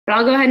but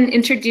I'll go ahead and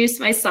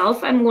introduce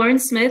myself. I'm Lauren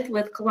Smith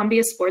with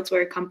Columbia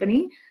Sportswear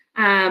Company.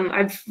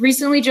 I've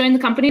recently joined the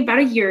company about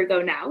a year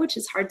ago now, which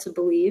is hard to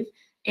believe.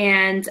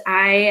 And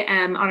I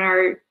am on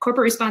our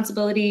corporate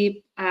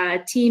responsibility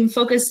team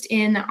focused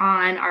in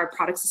on our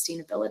product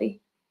sustainability.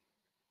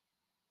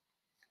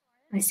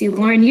 I see,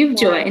 Lauren, you've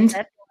joined.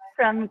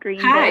 From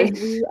Green Bay.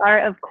 We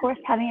are, of course,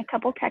 having a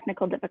couple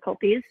technical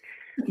difficulties,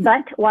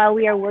 but while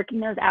we are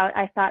working those out,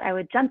 I thought I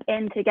would jump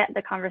in to get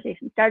the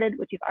conversation started,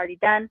 which you've already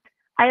done.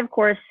 I, of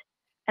course,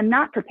 am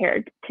not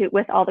prepared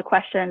with all the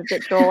questions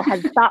that Joel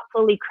has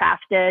thoughtfully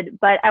crafted,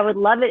 but I would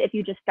love it if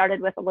you just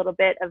started with a little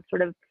bit of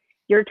sort of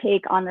your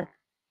take on the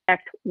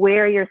subject,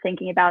 where you're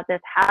thinking about this,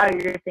 how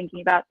you're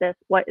thinking about this,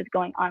 what is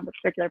going on with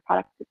circular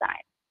product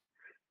design.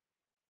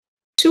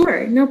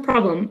 Sure, no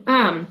problem.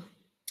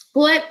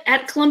 Well,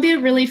 at Columbia,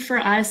 really for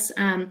us,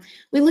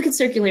 we look at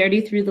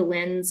circularity through the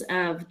lens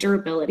of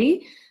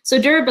durability. So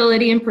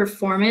durability and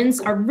performance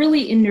are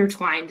really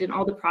intertwined in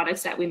all the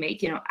products that we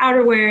make, you know,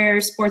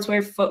 outerwear,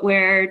 sportswear,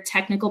 footwear,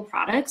 technical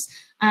products.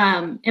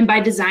 And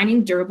by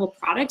designing durable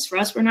products, for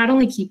us, we're not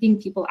only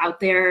keeping people out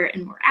there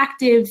and more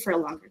active for a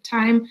longer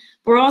time,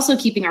 but we're also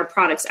keeping our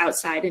products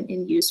outside and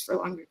in use for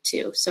longer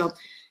too. So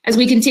as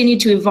we continue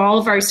to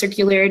evolve our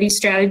circularity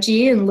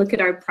strategy and look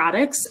at our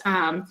products,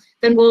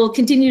 then we'll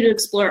continue to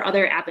explore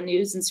other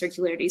avenues in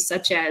circularity,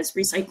 such as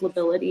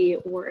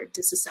recyclability or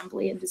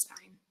disassembly and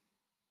design.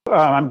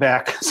 I'm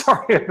back.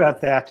 Sorry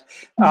about that.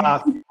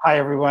 Hi,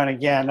 everyone.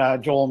 Again,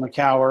 Joel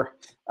McCower.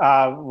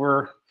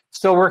 We're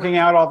still working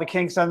out all the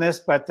kinks on this,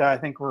 but I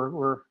think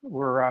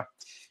we're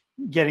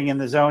getting in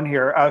the zone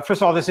here.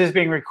 First of all, this is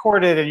being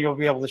recorded, and you'll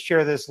be able to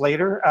share this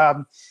later.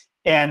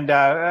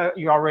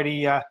 You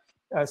already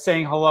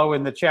saying hello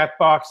in the chat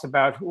box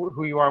about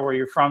who you are, where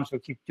you're from, so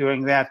keep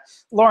doing that.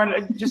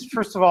 Lauren, just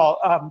first of all,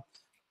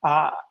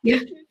 yeah.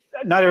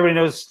 Not everybody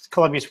knows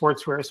Columbia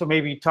Sportswear, so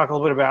maybe talk a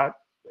little bit about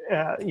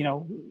you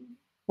know,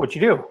 what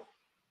you do.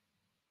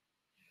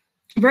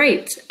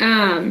 Right.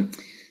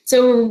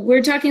 So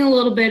we're talking a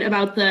little bit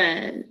about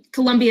the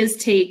Columbia's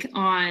take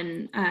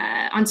on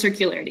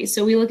circularity.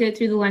 So we look at it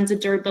through the lens of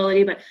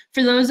durability, but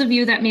for those of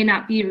you that may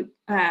not be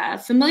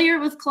familiar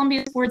with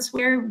Columbia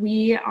Sportswear,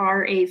 we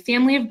are a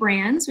family of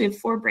brands. We have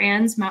 4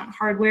 brands: Mountain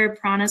Hardwear,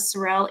 Prana,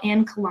 Sorel,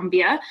 and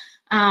Columbia.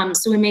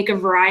 So we make a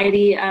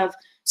variety of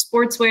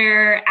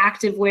sportswear,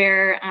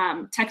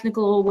 activewear,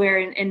 technical wear,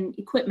 and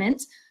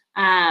equipment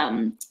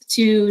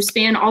to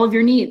span all of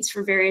your needs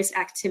for various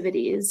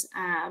activities.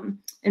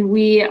 And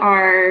we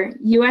are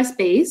US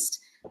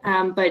based,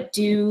 but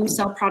do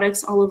sell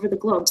products all over the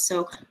globe.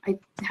 So I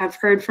have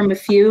heard from a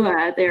few,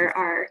 there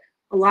are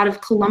a lot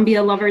of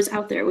Columbia lovers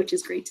out there, which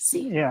is great to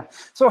see. Yeah.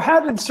 So how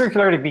did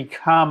circularity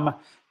become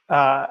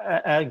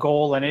a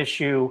goal, an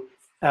issue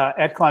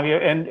at Columbia,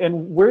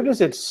 and where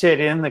does it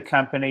sit in the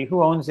company?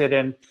 Who owns it,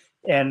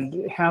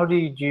 and how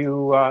did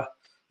you,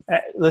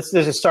 let's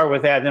just start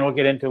with that, and then we'll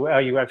get into how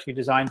you actually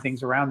design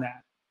things around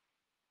that.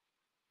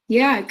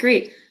 Yeah,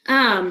 great.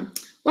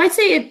 Well, I'd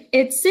say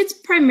it sits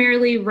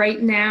primarily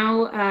right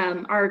now,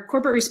 our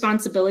corporate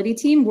responsibility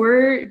team,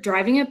 we're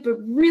driving it, but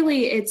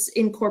really it's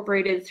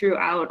incorporated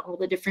throughout all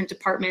the different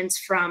departments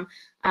from,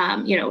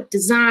 you know,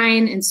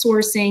 design and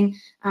sourcing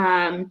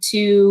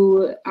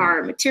to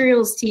our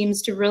materials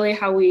teams to really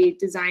how we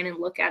design and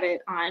look at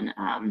it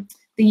on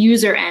the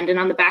user end and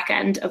on the back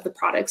end of the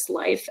product's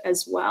life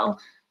as well.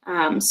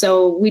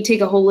 So we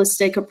take a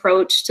holistic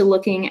approach to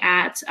looking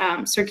at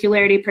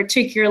circularity,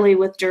 particularly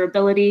with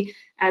durability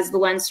as the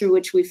lens through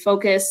which we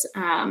focus,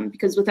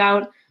 because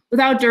without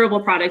durable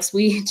products,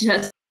 we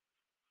just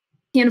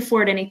can't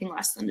afford anything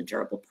less than a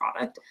durable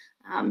product.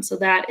 So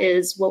that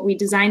is what we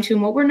design to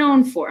and what we're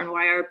known for, and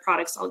why our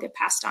products all get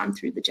passed on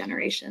through the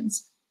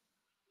generations.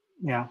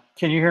 Yeah.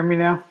 Can you hear me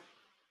now?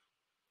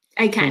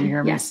 I can you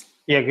hear me? Yes.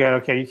 Yeah, good.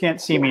 Okay. You can't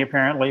see me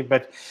apparently,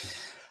 but.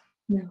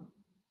 No.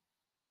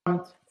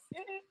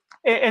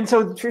 And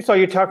so, first of all,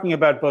 you're talking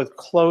about both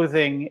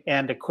clothing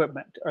and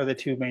equipment are the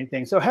 2 main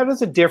things. So how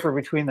does it differ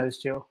between those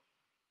 2?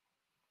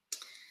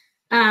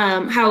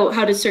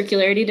 How does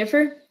circularity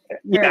differ?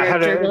 Yeah,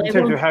 in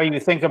terms of how you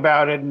think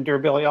about it and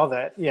durability, all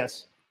that,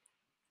 yes.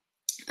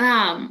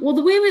 Well,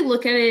 the way we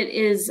look at it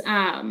is,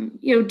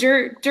 you know,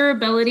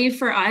 durability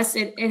for us,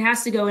 it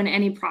has to go in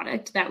any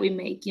product that we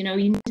make. You know,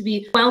 you need to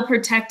be well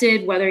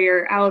protected, whether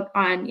you're out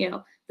on, you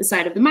know, the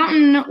side of the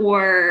mountain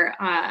or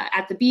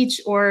at the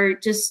beach or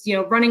just, you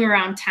know, running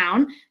around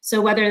town.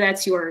 So whether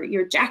that's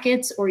your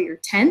jackets or your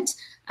tent,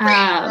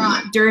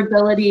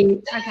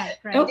 durability. Okay,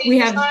 great. Oh, we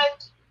have.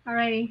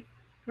 Alrighty,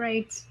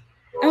 great.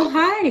 Oh,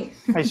 hi.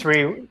 Hi,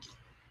 Sri.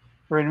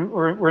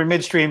 We're in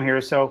midstream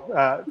here,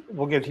 so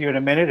we'll get to you in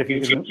a minute. If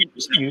you can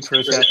mute for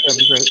a sec, that'd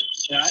be great.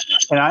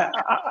 And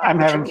I'm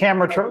having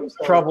camera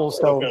trouble,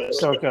 so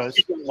it goes.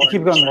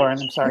 Keep going, Lauren.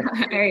 I'm sorry.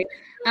 All right.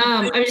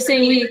 I'm just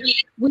saying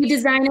we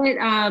design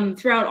it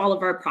throughout all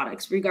of our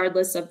products,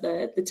 regardless of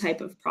the type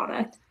of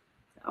product.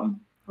 So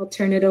I'll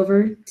turn it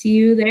over to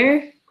you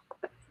there.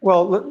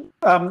 Well,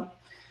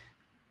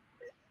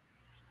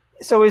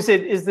 So is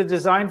the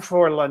design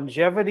for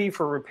longevity,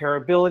 for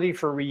repairability,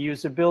 for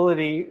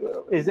reusability?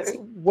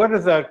 What are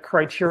the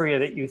criteria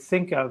that you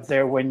think of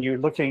there when you're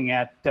looking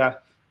at,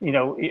 you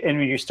know, and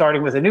when you're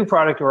starting with a new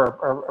product or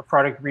a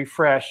product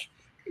refresh?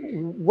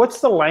 What's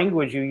the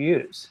language you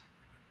use?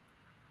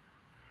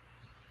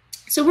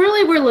 So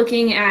really, we're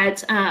looking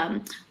at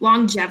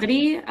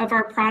longevity of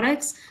our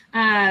products.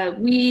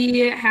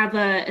 We have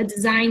a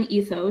design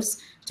ethos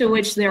to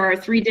which there are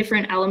 3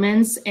 different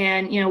elements.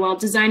 And, you know, while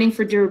designing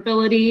for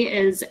durability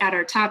is at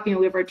our top, you know,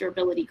 we have our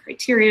durability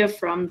criteria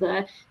from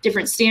the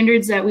different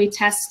standards that we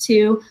test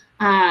to.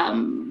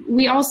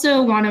 We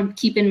also want to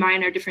keep in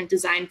mind our different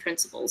design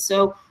principles.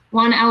 So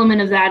one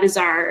element of that is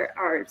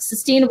our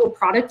sustainable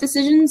product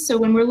decisions. So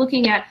when we're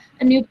looking at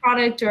a new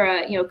product or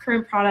a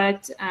current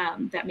product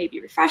that may be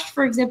refreshed,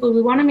 for example,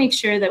 we want to make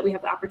sure that we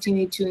have the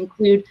opportunity to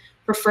include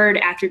preferred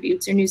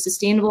attributes or new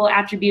sustainable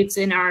attributes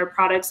in our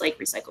products, like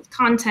recycled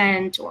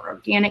content or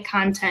organic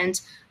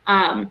content.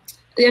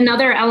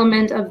 Another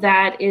element of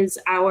that is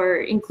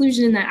our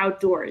inclusion in the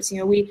outdoors. You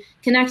know, we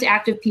connect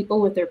active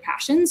people with their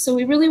passions, so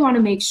we really want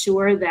to make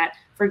sure that,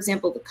 for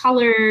example, the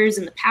colors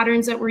and the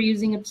patterns that we're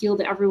using appeal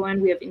to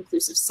everyone. We have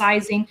inclusive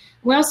sizing.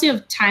 We also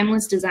have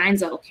timeless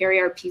designs that will carry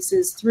our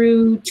pieces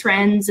through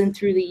trends and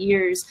through the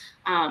years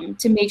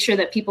to make sure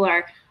that people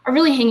are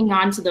really hanging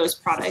on to those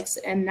products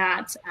and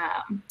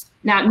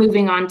not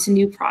moving on to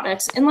new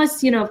products,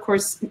 unless, you know, of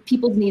course,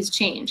 people's needs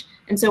change.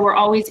 And so we're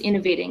always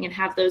innovating and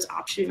have those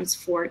options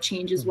for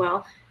change as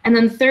well. And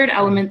then the third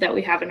element that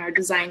we have in our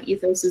design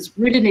ethos is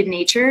rooted in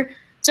nature.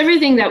 So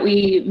everything that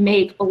we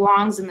make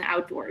belongs in the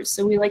outdoors.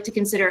 So we like to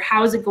consider,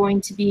 how is it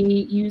going to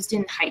be used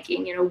in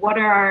hiking? You know, what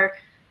are our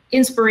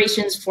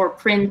inspirations for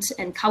print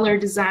and color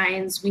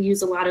designs? We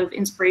use a lot of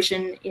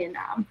inspiration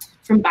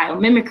from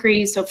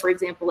biomimicry. So for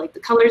example, like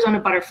the colors on a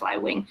butterfly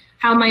wing,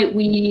 how might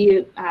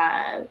we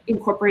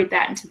incorporate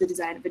that into the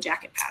design of a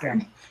jacket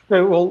pattern?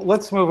 Yeah. Well,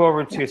 let's move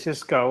over to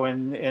Cisco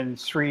and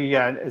Sri,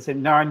 is it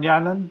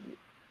Narayanan?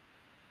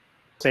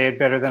 Say it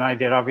better than I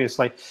did,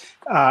 obviously.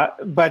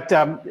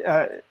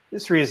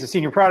 Sri is the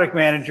Senior Product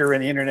Manager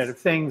in the Internet of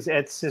Things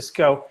at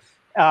Cisco.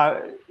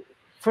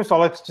 First of all,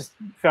 let's just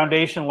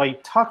foundationally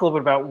talk a little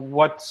bit about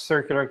what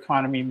circular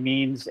economy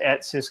means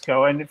at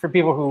Cisco. And for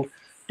people who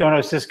don't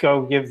know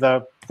Cisco, give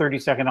the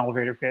 30-second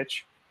elevator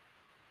pitch.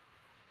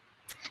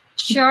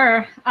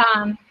 Sure.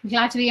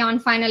 Glad to be on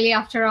finally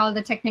after all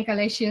the technical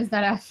issues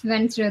that I've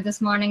went through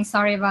this morning.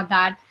 Sorry about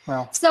that.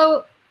 Well.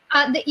 So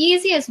the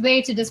easiest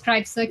way to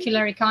describe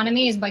circular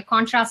economy is by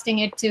contrasting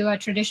it to a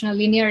traditional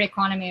linear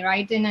economy,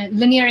 right? In a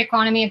linear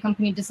economy, a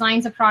company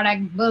designs a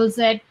product, builds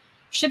it,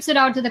 ships it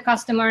out to the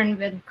customer, and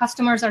when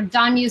customers are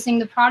done using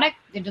the product,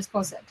 they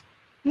dispose it.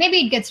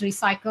 Maybe it gets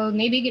recycled,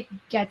 maybe it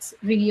gets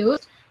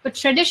reused, but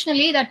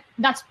traditionally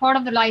that's part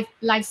of the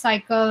life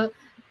cycle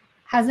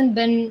hasn't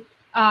been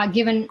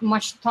given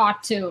much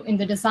thought to in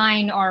the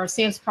design or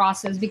sales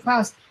process,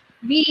 because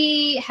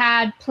we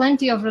had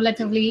plenty of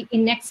relatively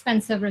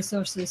inexpensive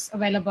resources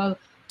available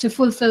to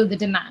fulfill the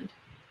demand.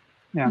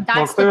 Yeah, that's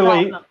well,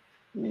 clearly, the problem.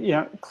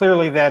 Yeah,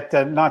 clearly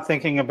that not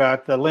thinking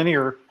about the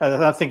linear,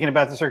 not thinking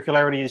about the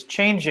circularity is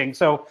changing.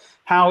 So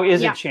how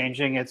is it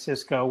changing at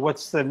Cisco?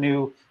 What's the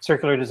new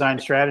circular design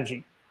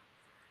strategy?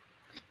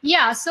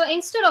 Yeah, so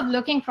instead of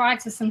looking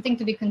products as something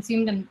to be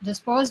consumed and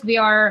disposed, we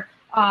are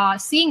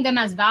seeing them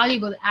as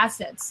valuable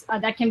assets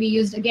that can be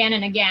used again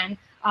and again,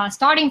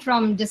 starting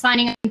from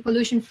designing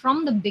pollution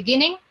from the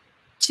beginning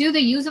to the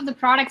use of the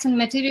products and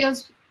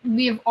materials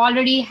we've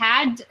already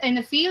had in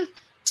the field,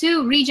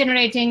 to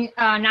regenerating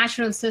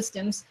natural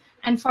systems.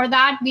 And for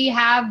that, we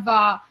have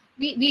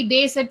we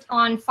base it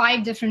on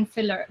 5 different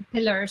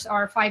pillars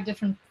or 5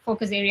 different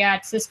focus areas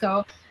at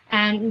Cisco.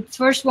 And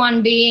first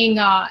one being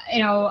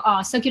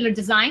circular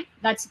design.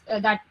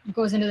 That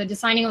goes into the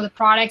designing of the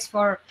products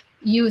for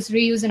use,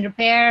 reuse, and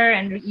repair,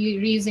 and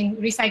using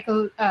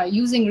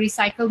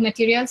recycled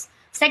materials.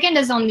 Second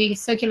is on the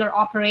circular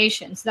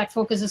operations, that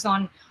focuses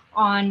on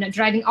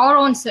driving our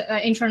own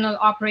internal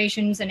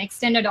operations and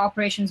extended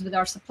operations with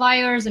our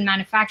suppliers and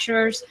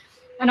manufacturers,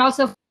 and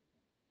also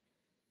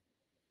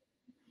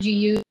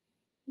GU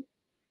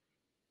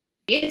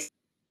is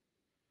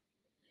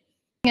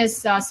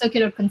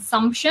circular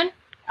consumption,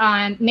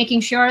 making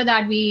sure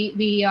that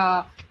we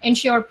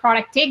ensure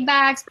product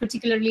take-backs,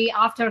 particularly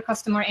after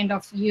customer end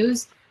of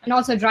use, and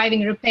also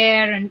driving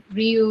repair and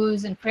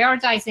reuse and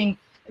prioritizing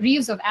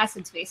reuse of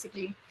assets,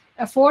 basically.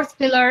 A fourth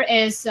pillar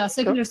is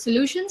circular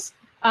solutions.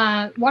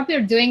 What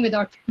we're doing with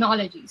our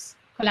technologies,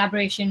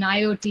 collaboration,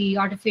 IoT,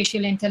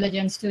 artificial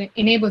intelligence, to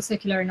enable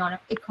circular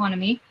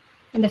economy.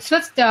 And the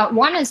fifth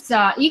one is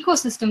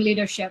ecosystem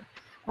leadership,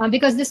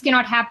 because this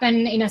cannot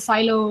happen in a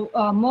silo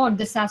mode.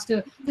 This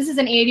is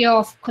an area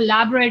of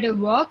collaborative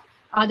work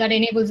that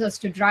enables us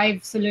to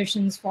drive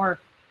solutions for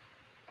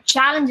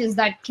challenges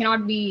that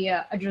cannot be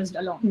addressed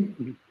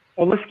alone.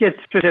 Well, let's get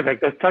specific.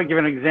 Let's give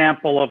an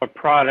example of a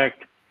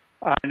product.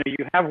 I know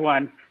you have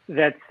one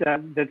that's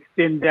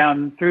been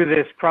down through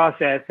this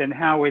process, and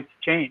how it's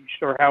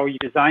changed or how you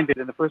designed it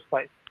in the first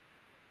place.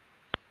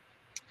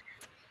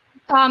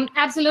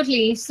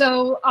 Absolutely.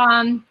 So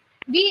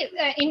we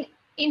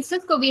in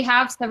Cisco, we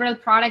have several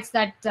products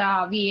that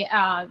we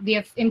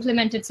have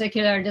implemented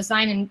circular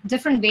design in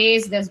different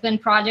ways. There's been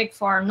project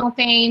for no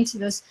paint.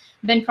 There's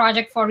been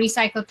project for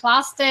recycled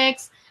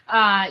plastics,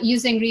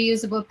 using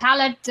reusable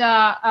pallet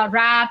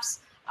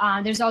wraps.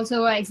 There's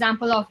also an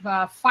example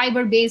of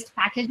fiber-based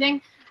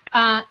packaging.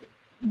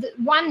 The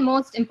one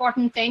most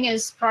important thing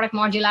is product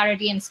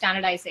modularity and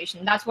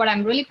standardization. That's what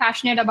I'm really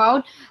passionate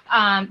about,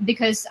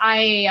 because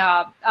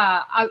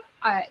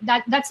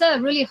that's a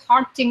really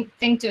hard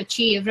thing to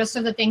achieve. Rest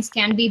of the things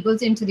can be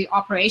built into the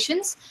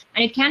operations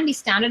and it can be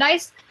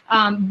standardized,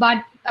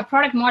 but a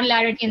product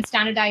modularity and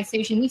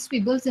standardization needs to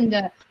be built in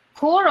the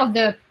core of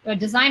the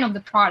design of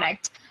the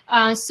product.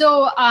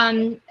 So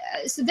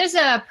there's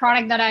a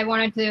product that I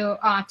wanted to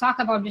talk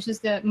about, which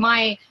is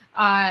my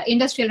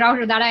industrial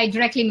router that I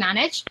directly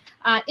manage.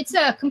 It's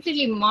a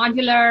completely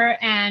modular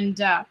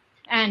and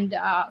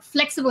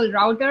flexible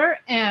router,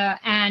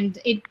 and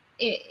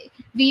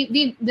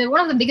one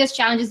of the biggest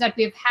challenges that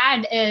we've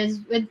had is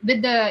with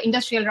the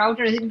industrial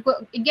router is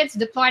it gets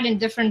deployed in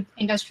different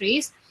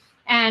industries,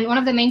 and one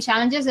of the main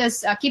challenges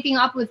is keeping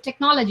up with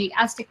technology.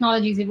 As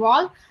technologies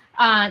evolve,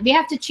 they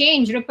have to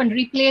change, rip and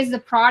replace the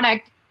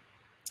product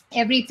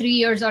every 3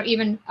 years or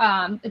even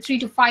 3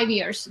 to 5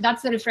 years.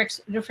 That's the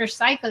refresh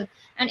cycle,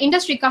 and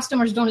industry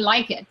customers don't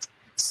like it.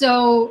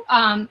 So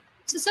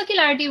so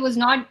circularity was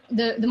not,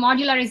 the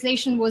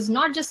modularization was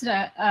not just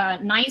a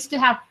nice to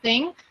have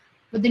thing,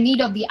 but the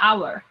need of the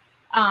hour.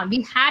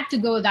 We had to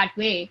go that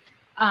way.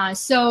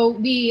 So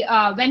we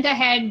went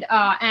ahead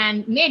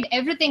and made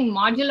everything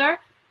modular,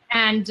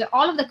 and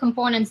all of the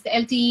components, the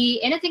LTE,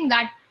 anything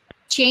that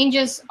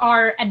changes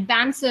or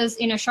advances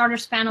in a shorter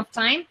span of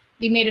time,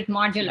 we made it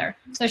modular,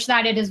 such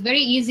that it is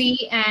very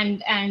easy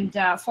and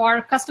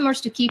for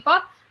customers to keep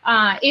up.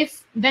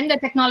 When the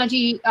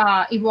technology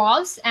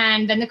evolves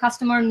and then the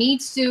customer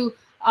needs to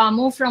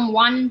move from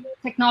one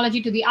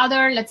technology to the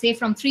other, let's say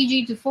from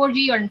 3G to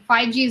 4G or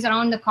 5G is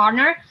around the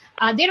corner,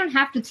 they don't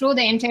have to throw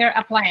the entire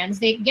appliance.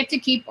 They get to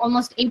keep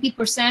almost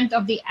 80%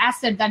 of the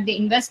asset that they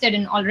invested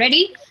in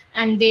already,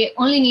 and they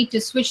only need to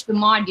switch the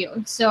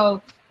module.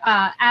 So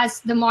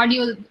as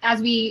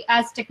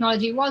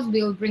technology evolves,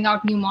 we'll bring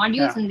out new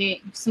modules, and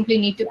they simply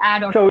need to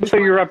add or. So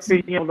you're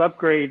being able to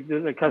upgrade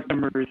the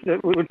customers,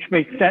 which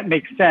makes sense.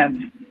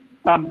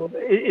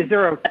 Is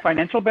there a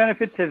financial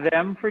benefit to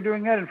them for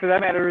doing that, and for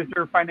that matter, is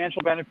there a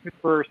financial benefit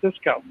for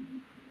Cisco?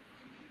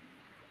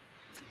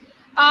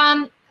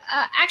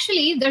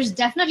 Actually, there's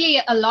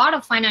definitely a lot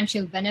of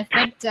financial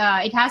benefit.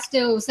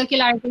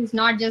 Circularity is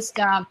not just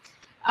a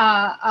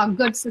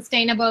good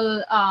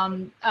sustainable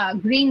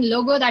green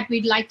logo that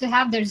we'd like to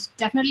have. There's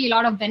definitely a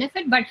lot of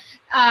benefit, but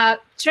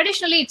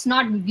traditionally it's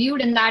not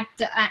viewed in that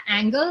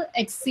angle.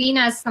 It's seen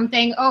as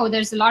something,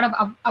 there's a lot of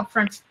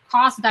upfront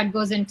cost that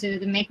goes into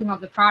the making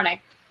of the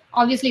product.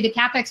 Obviously the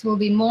capex will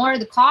be more.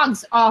 The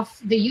COGS of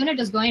the unit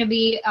is going to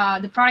be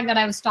the product that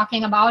I was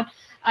talking about.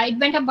 It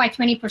went up by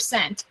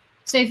 20%.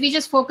 So if we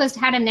just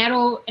had a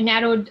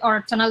narrowed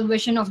or tunnel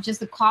vision of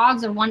just the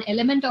COGS or one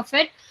element of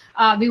it,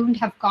 we wouldn't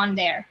have gone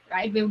there,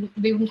 right? We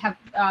wouldn't have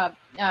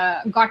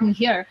gotten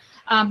here.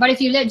 But if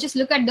you just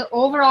look at the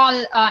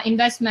overall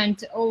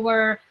investment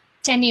over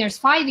 10 years,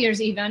 5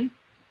 years even,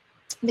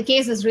 the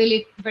case is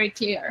really very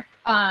clear.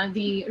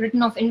 The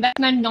return of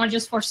investment, not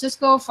just for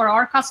Cisco, for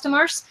our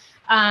customers,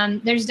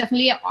 there's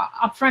definitely an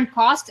upfront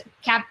cost,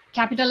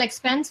 capital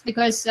expense,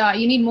 because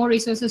you need more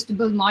resources to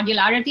build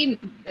modularity,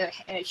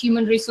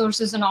 human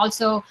resources, and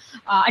also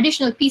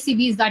additional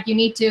PCBs that you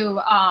need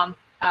to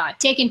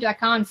take into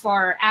account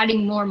for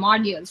adding more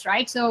modules,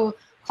 right? So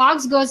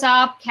COGS goes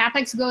up,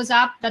 CapEx goes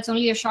up. That's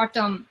only a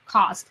short-term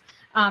cost.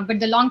 But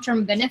the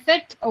long-term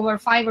benefit over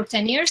 5 or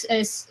 10 years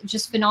is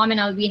just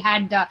phenomenal. We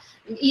had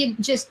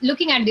just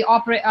looking at the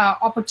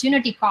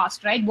opportunity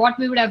cost, right? What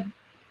we would have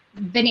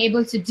been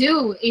able to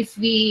do if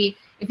we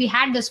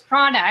had this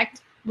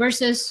product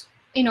versus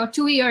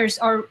 2 years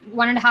or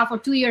 1.5 or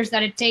 2 years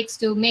that it takes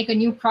to make a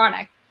new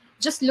product.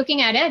 Just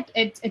looking at it,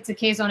 it's a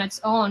case on its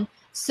own.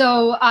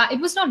 So it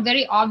was not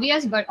very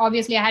obvious, but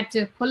obviously I had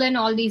to pull in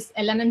all these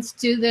elements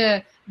to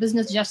the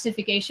business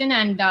justification,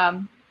 and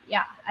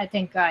yeah, I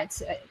think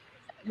it's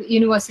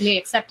universally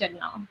accepted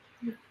now.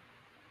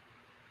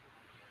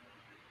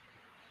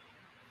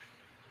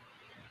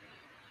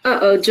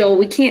 Uh-oh, Joel,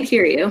 we can't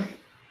hear you.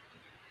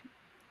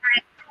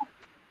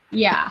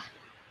 Yeah.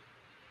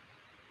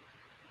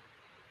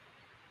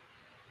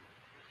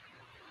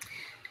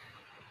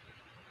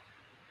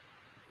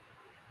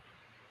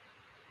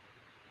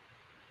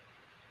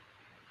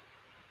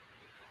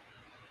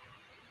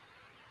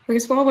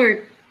 Because while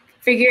we're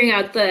figuring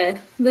out the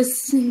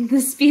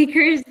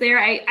speakers there,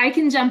 I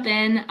can jump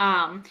in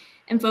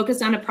and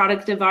focus on a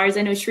product of ours.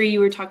 I know, Sri, you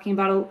were talking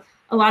about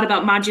a lot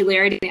about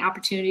modularity and the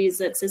opportunities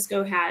that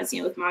Cisco has,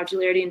 with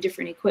modularity and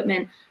different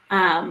equipment.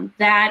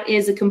 That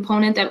is a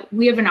component that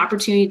we have an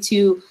opportunity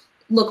to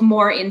look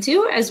more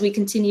into as we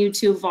continue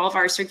to evolve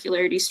our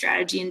circularity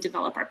strategy and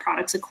develop our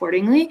products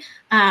accordingly.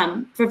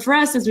 But for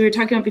us, as we were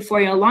talking about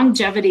before,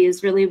 longevity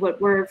is really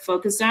what we're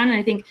focused on. And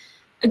I think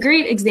a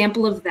great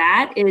example of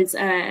that is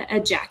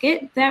a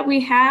jacket that we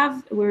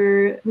have.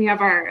 We have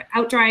our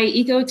OutDry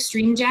Eco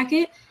Extreme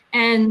jacket.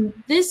 And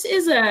this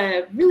is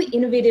a really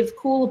innovative,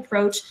 cool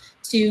approach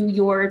to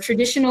your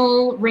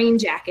traditional rain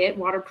jacket,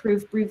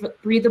 waterproof,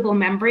 breathable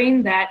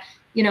membrane that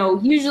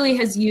usually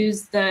has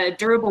used the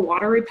durable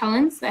water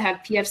repellents that have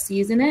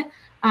PFCs in it.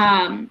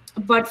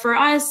 But for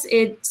us,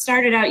 it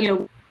started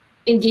out,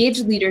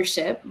 engaged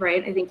leadership,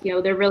 right? I think,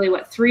 they're really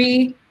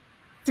three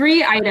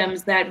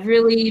items that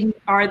really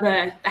are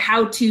the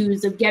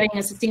how-tos of getting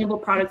a sustainable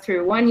product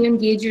through. One, you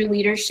engage your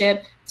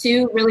leadership.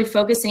 Two, really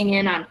focusing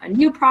in on a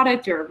new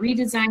product or a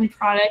redesigned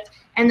product.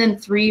 And then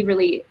three,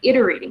 really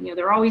iterating.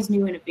 There are always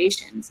new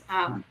innovations.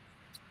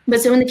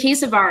 But so in the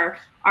case of our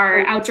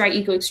OutDry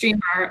Eco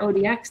Extreme, our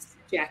ODX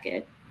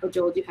jacket. Oh,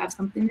 Joel, do you have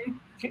something there?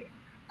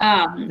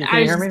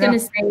 I was just going to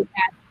say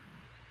that.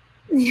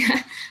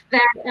 Yeah,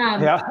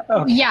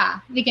 yeah,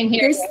 we can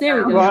hear this.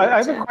 There we go. Well,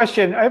 I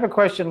have a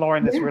question,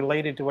 Lauren, that's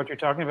related to what you're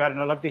talking about, and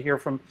I'd love to hear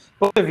from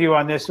both of you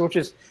on this, which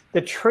is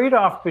the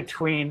trade-off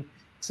between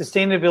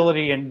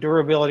sustainability and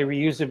durability,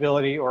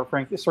 reusability, or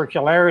frankly,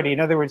 circularity. In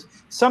other words,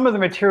 some of the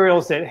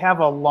materials that have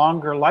a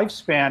longer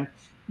lifespan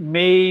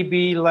may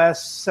be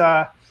less,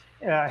 I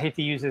hate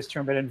to use this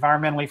term, but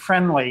environmentally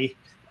friendly.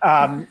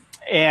 And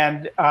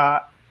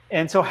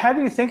so how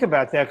do you think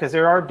about that? Because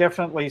there are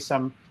definitely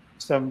some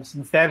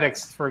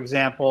synthetics, for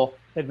example,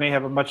 that may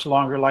have a much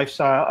longer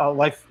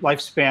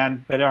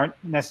lifespan, but aren't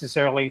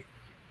necessarily,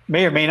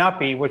 may or may not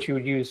be what you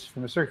would use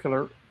from a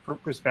circular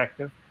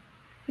perspective.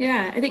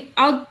 Yeah, I think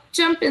I'll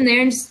jump in there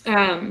and just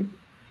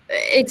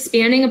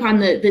expanding upon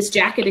this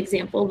jacket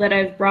example that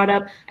I've brought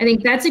up. I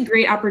think that's a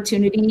great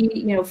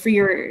opportunity, for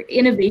your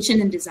innovation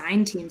and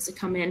design teams to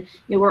come in.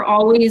 We're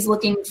always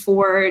looking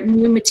for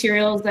new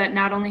materials that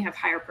not only have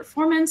higher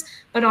performance,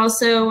 but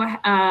also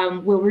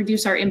will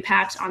reduce our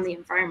impact on the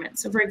environment.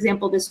 So for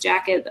example, this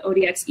jacket, the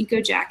ODX Eco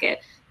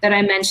Jacket that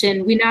I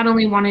mentioned, we not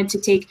only wanted to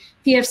take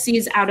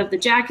PFCs out of the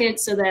jacket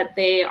so that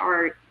they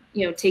are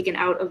taken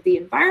out of the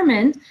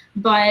environment,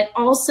 but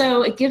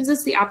also it gives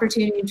us the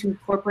opportunity to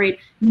incorporate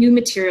new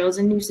materials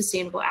and new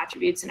sustainable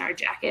attributes in our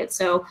jacket.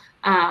 So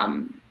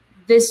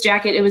this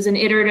jacket, it was an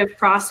iterative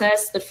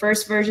process. The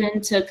first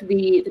version took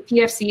the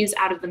PFCs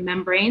out of the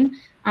membrane.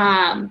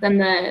 Then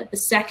the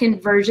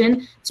second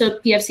version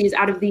took PFCs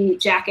out of the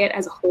jacket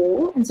as a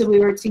whole. And so we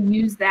were to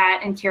use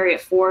that and carry it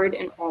forward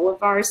in all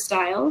of our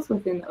styles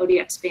within the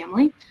ODX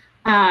family.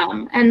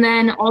 And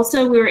then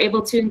also we were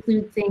able to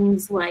include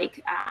things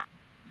like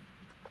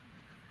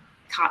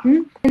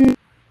cotton, and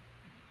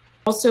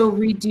also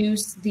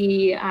reduce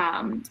the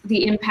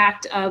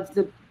impact of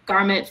the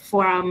garment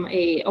from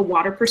a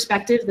water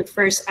perspective. The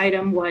first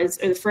item was,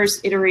 or the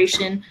first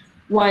iteration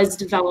was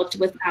developed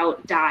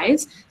without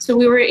dyes. So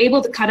we were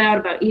able to cut out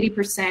about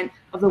 80%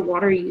 of the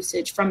water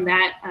usage from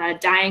that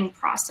dyeing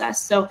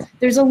process. So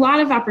there's a lot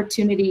of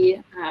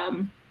opportunity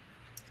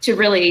to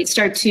really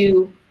start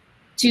to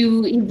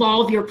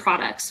evolve your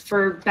products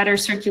for better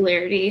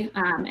circularity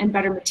and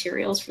better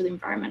materials for the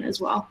environment as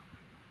well.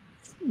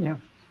 Yeah.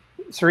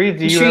 Sri,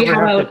 do you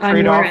ever have to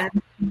trade off?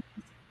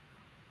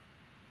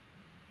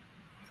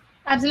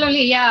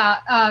 Absolutely,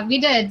 yeah, we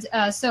did.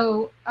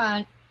 So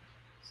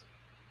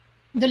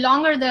the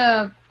longer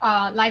the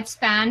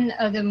lifespan,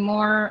 the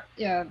more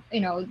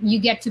you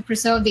get to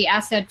preserve the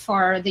asset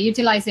for the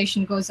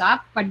utilization goes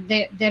up. But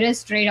there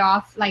is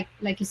trade-off, like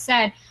you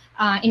said.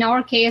 In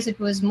our case, it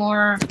was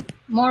more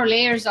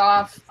layers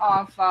of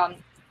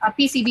a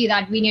PCB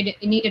that we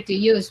needed to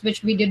use,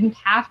 which we didn't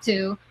have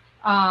to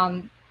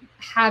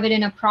have it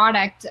in a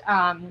product.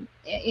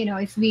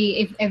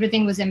 If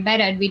everything was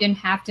embedded, we didn't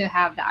have to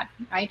have that,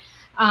 right?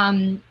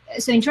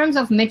 So in terms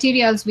of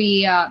materials,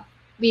 we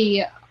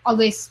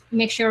always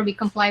make sure we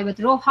comply with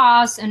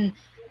RoHS and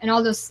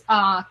all those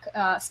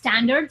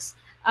standards.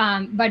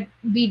 But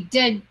we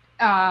did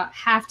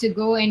have to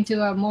go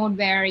into a mode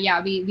where,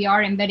 yeah, we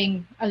are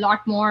embedding a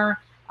lot more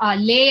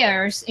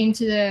layers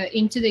into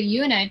the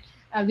unit,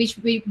 which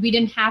we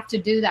didn't have to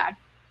do that.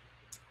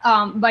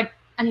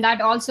 And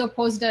that also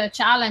posed a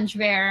challenge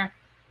where,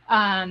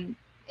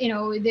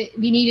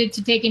 we needed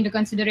to take into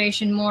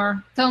consideration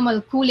more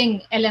thermal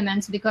cooling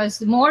elements, because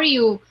the more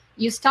you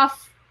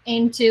stuff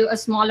into a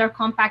smaller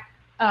compact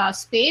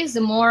space,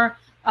 the more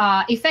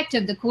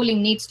effective the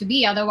cooling needs to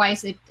be.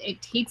 Otherwise, it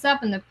heats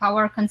up and the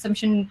power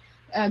consumption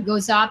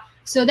goes up.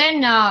 So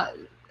then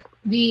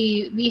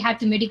we had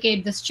to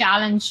mitigate this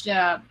challenge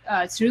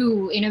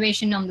through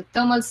innovation on the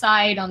thermal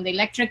side, on the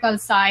electrical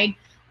side,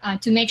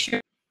 to make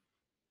sure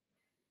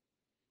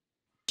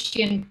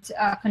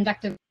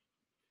conductive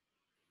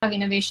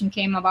innovation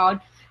came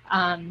about.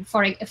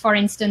 For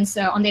instance,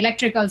 on the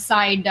electrical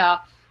side,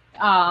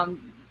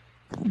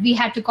 we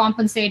had to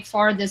compensate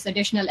for this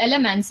additional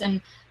elements,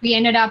 and we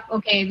ended up,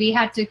 we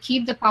had to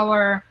keep the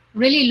power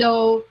really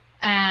low.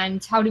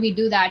 And how do we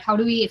do that? How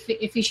do we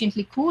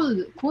efficiently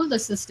cool the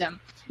system?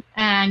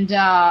 and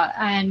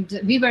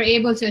we were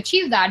able to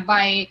achieve that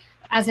by,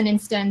 as an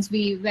instance,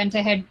 we went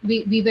ahead,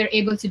 we were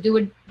able to do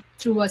it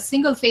through a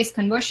single phase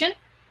conversion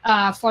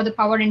for the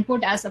power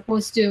input, as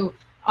opposed to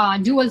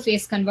dual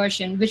phase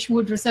conversion, which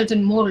would result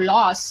in more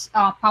loss,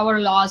 power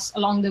loss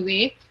along the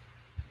way.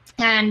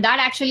 And that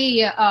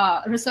actually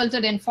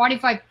resulted in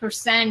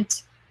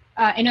 45%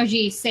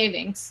 energy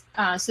savings.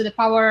 So the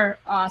power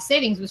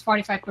savings was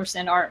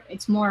 45%, or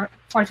it's more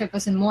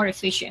 45% more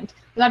efficient.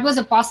 That was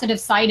a positive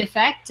side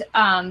effect.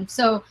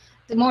 So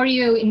the more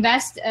you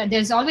invest,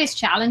 there's always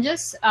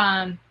challenges,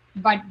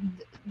 but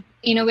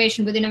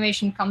with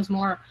innovation comes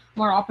more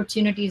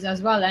opportunities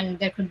as well, and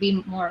there could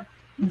be more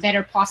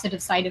better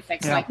positive side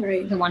effects, like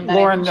the one that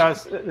Lauren,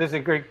 there's a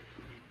great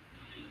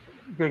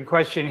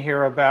question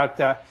here about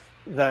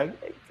the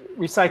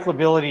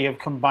recyclability of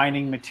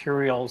combining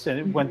materials,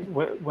 and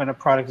when a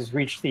product has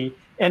reached the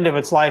end of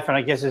its life and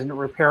I guess isn't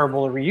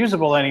repairable or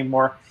reusable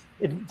anymore,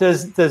 how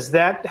does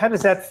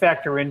that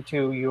factor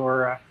into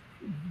your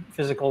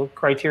physical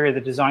criteria,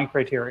 the design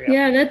criteria?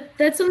 Yeah,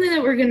 that's something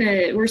that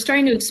we're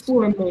starting to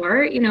explore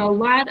more. A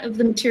lot of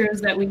the materials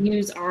that we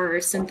use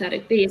are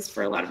synthetic based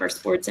for a lot of our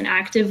sports and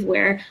active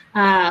wear.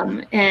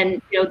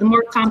 And the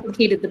more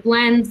complicated the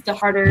blends, the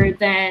harder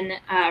then,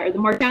 or the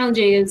more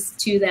challenging it is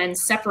to then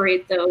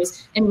separate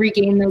those and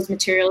regain those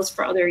materials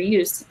for other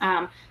use.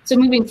 So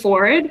moving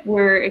forward,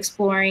 we're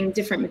exploring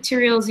different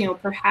materials.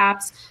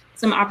 Perhaps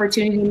some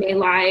opportunity may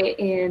lie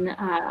in,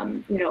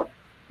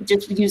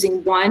 just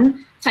using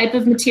one type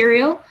of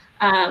material,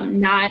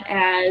 not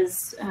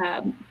as,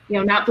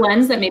 not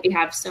blends that maybe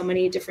have so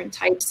many different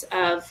types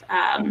of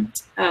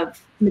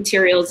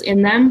materials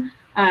in them.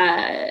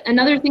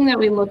 Another thing that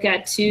we look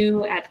at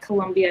too at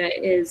Columbia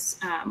is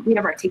we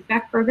have our take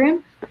back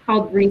program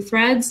called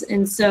Rethreads.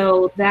 And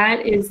so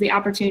that is the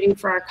opportunity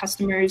for our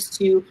customers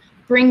to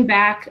bring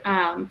back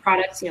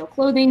products,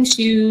 clothing,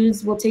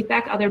 shoes. We'll take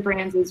back other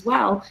brands as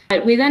well.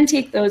 But we then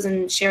take those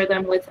and share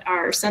them with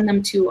send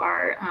them to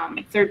our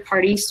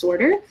third-party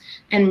sorter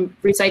and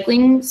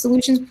recycling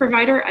solutions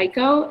provider,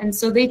 ICO. And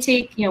so they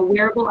take,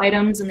 wearable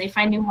items and they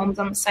find new homes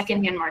on the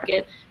secondhand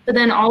market. But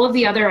then all of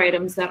the other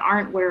items that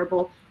aren't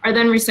wearable are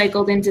then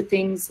recycled into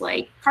things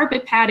like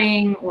carpet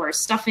padding or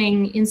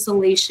stuffing,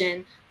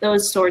 insulation,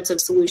 those sorts of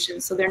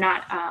solutions. So they're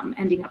not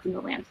ending up in the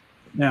land.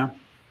 Yeah.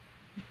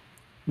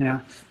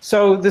 Yeah.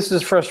 So this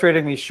is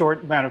frustratingly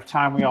short amount of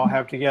time we all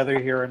have together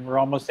here, and we're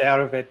almost out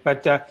of it.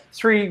 But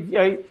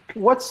Sri,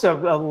 what's a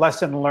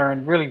lesson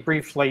learned, really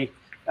briefly,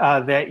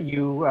 that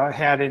you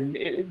had,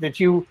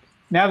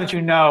 now that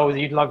you know, that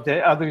you'd love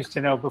others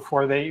to know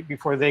before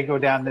they go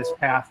down this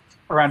path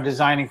around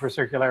designing for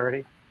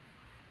circularity?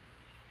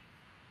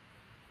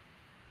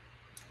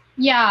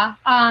 Yeah,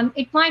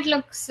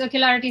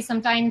 circularity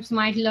sometimes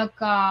might look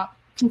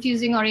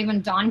confusing or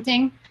even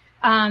daunting.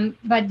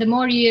 But the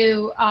more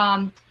you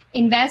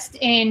invest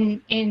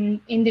in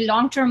the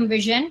long-term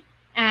vision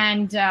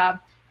and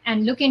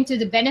look into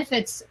the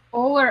benefits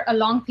over a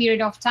long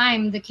period of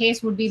time, the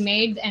case would be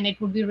made and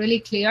it would be really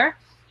clear.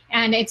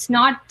 And it's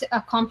not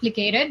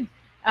complicated.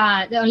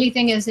 The only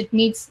thing is it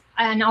needs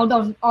an out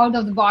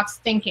of the box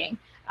thinking.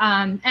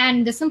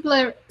 And the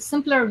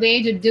simpler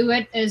way to do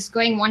it is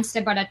going one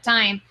step at a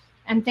time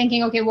and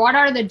thinking, okay, what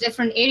are the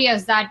different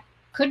areas that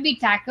could be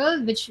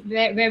tackled,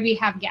 where we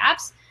have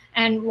gaps?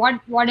 And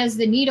what is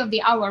the need of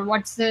the hour?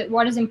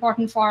 What is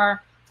important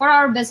for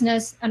our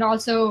business, and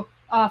also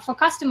for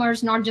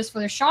customers, not just for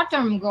the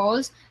short-term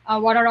goals.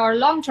 What are our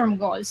long-term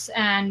goals,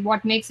 and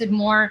what makes it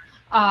more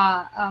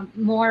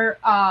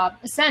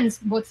sense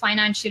both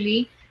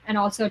financially and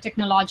also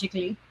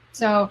technologically?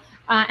 So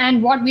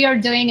and what we are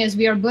doing is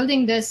we are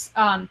building this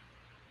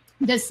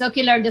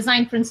circular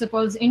design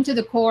principles into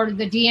the core,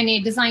 the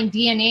design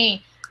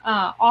DNA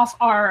of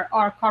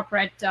our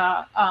corporate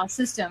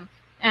system.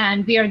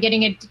 And we are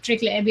getting it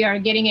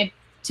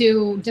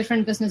to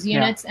different business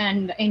units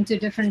and into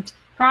different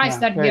products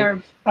that we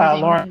are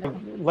building.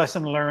 Lauren,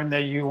 lesson learned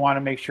that you want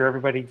to make sure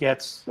everybody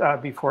gets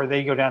before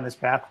they go down this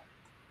path?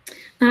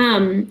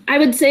 I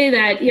would say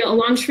that,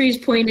 along Sri's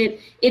point, it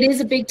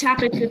is a big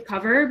topic to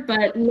cover,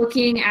 but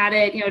looking at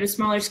it, at a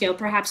smaller scale,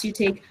 perhaps you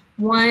take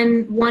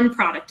one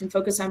product and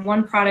focus on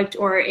one product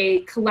or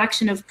a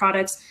collection of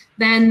products,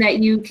 then that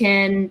you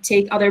can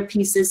take other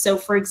pieces. So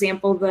for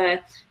example,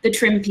 the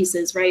trim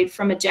pieces, right,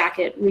 from a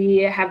jacket, we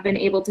have been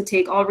able to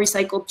take all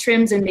recycled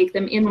trims and make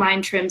them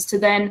inline trims to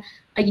then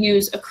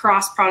use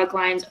across product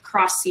lines,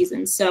 across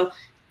seasons. So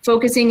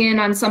focusing in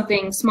on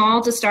something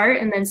small to start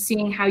and then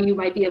seeing how you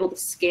might be able to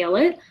scale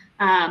it,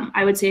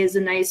 I would say is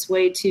a nice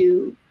way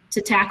to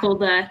tackle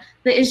the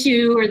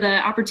issue or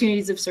the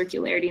opportunities of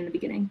circularity in the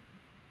beginning.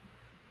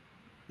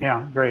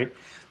 Yeah, great.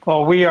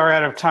 Well, we are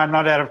out of time,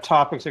 not out of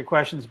topics or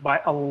questions by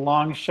a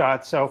long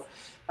shot. So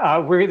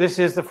this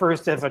is the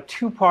first of a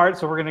two-part,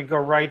 so we're going to go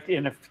right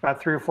in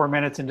about 3 or 4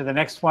 minutes into the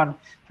next one.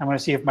 I'm going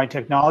to see if my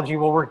technology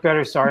will work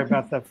better. Sorry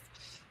about the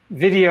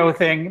video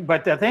thing,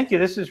 but thank you.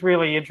 This is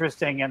really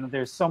interesting, and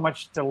there's so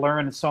much to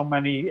learn and so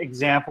many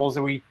examples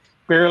that we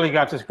barely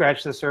got to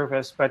scratch the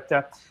surface. But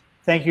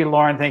Thank you,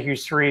 Lauren. Thank you,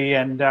 Sri.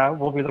 And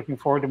we'll be looking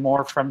forward to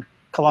more from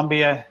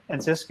Columbia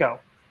and Cisco.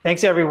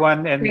 Thanks,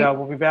 everyone. And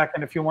we'll be back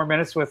in a few more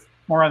minutes with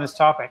more on this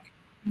topic.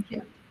 Thank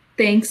you.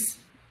 Thanks.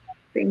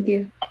 Thank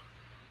you.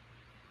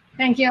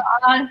 Thank you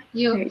all.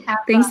 You Great. have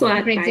Thanks a a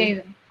lot. great Bye.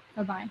 day.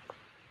 Bye-bye.